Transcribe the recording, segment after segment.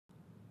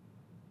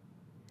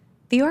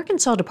The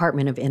Arkansas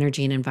Department of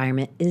Energy and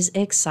Environment is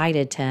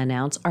excited to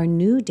announce our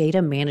new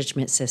data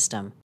management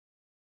system,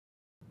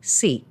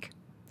 SEEK.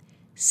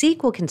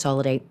 SEEK will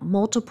consolidate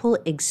multiple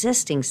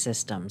existing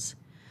systems.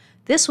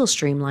 This will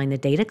streamline the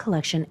data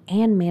collection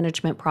and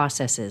management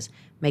processes,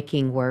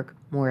 making work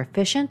more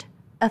efficient,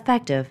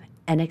 effective,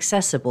 and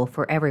accessible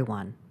for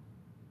everyone.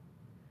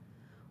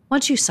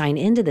 Once you sign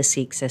into the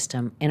SEEK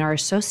system and are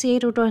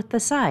associated with the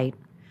site,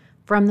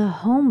 from the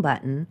Home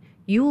button,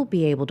 you will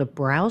be able to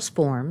browse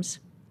forms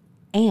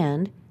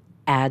and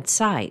add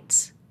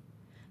sites.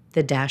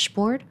 The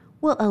dashboard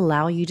will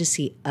allow you to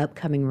see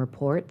upcoming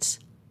reports,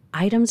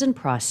 items in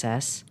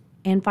process,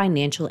 and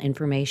financial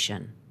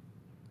information.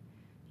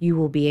 You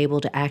will be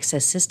able to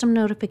access system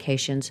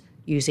notifications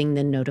using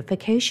the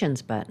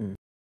Notifications button.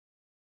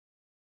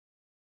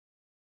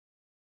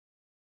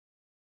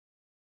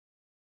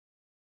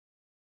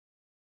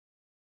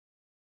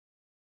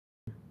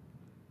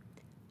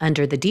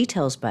 Under the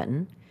Details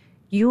button,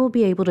 you will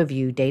be able to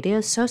view data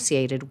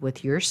associated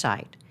with your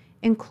site,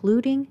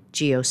 including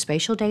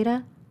geospatial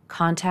data,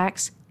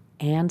 contacts,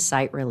 and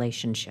site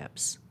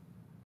relationships.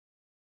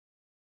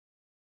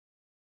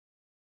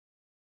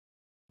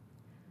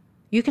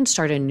 You can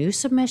start a new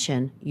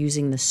submission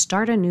using the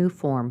Start a New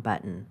Form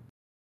button.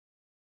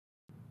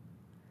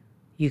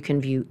 You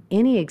can view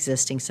any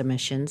existing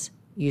submissions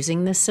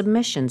using the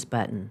Submissions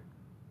button.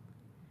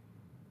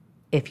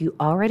 If you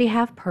already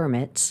have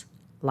permits,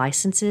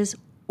 licenses,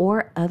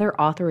 or other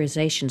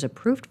authorizations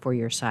approved for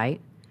your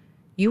site,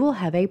 you will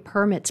have a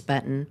Permits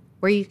button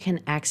where you can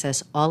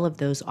access all of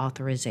those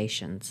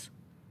authorizations.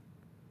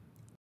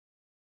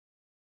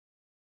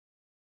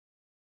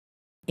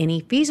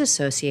 Any fees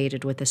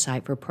associated with the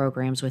site for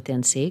programs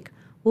within SEEK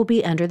will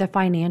be under the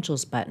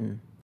Financials button.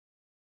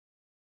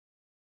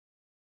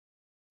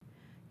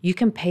 You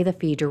can pay the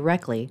fee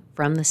directly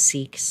from the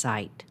SEEK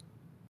site.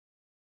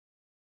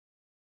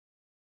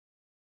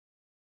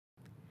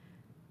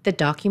 The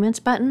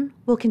Documents button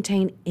will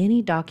contain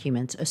any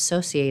documents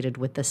associated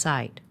with the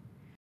site.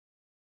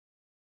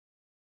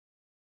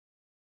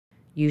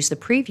 Use the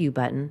Preview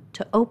button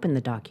to open the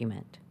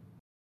document.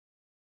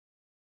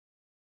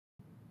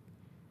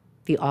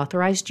 The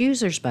Authorized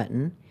Users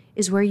button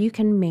is where you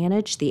can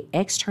manage the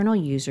external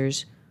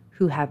users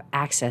who have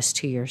access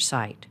to your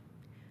site.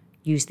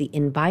 Use the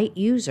Invite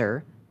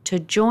User to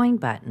Join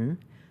button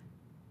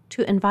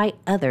to invite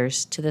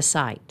others to the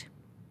site.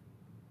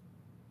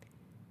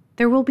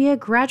 There will be a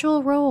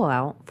gradual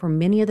rollout for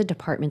many of the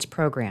department's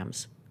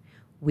programs.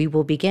 We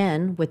will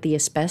begin with the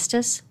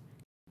asbestos,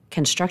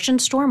 construction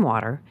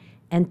stormwater,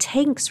 and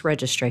tanks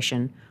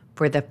registration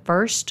for the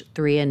first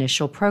 3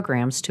 initial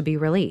programs to be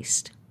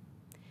released.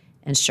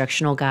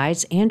 Instructional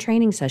guides and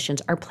training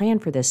sessions are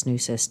planned for this new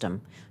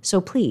system, so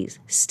please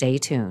stay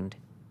tuned.